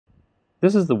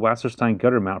This is the Wasserstein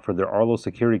gutter mount for their Arlo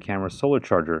security camera solar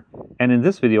charger, and in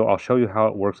this video I'll show you how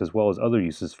it works as well as other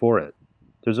uses for it.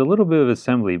 There's a little bit of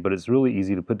assembly, but it's really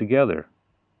easy to put together.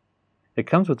 It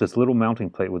comes with this little mounting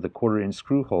plate with a 1/4-inch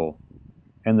screw hole,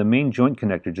 and the main joint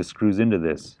connector just screws into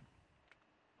this.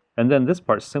 And then this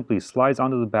part simply slides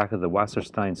onto the back of the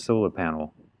Wasserstein solar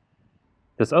panel.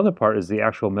 This other part is the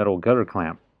actual metal gutter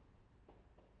clamp.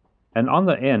 And on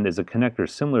the end is a connector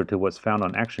similar to what's found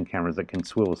on action cameras that can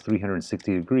swivel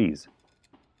 360 degrees.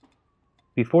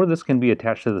 Before this can be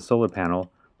attached to the solar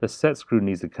panel, the set screw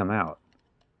needs to come out.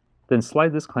 Then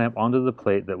slide this clamp onto the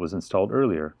plate that was installed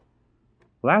earlier.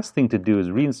 Last thing to do is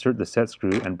reinsert the set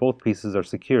screw and both pieces are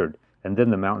secured, and then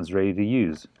the mount is ready to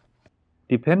use.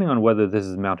 Depending on whether this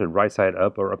is mounted right side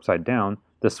up or upside down,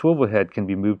 the swivel head can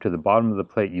be moved to the bottom of the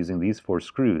plate using these 4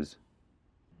 screws.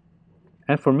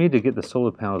 And for me to get the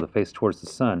solar panel to face towards the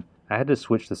sun, I had to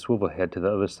switch the swivel head to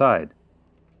the other side.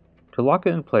 To lock it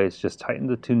in place, just tighten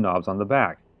the 2 knobs on the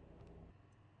back.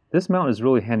 This mount is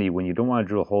really handy when you don't want to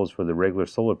drill holes for the regular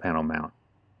solar panel mount.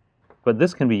 But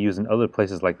this can be used in other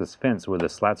places like this fence where the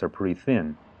slats are pretty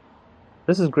thin.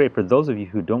 This is great for those of you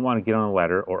who don't want to get on a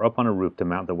ladder or up on a roof to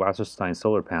mount the Wasserstein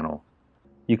solar panel.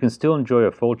 You can still enjoy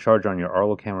a full charge on your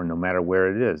Arlo camera no matter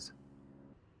where it is.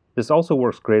 This also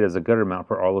works great as a gutter mount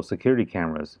for Arlo security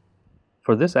cameras.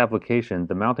 For this application,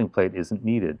 the mounting plate isn't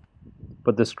needed,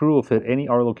 but the screw will fit any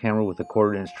Arlo camera with a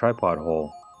 1/4-inch tripod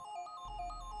hole.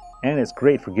 And it's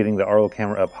great for getting the Arlo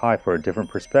camera up high for a different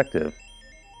perspective.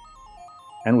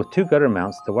 And with 2 gutter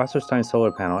mounts, the Wasserstein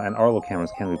solar panel and Arlo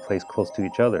cameras can be placed close to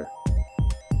each other.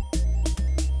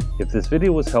 If this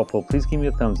video was helpful, please give me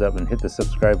a thumbs up and hit the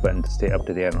subscribe button to stay up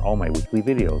to date on all my weekly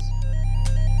videos.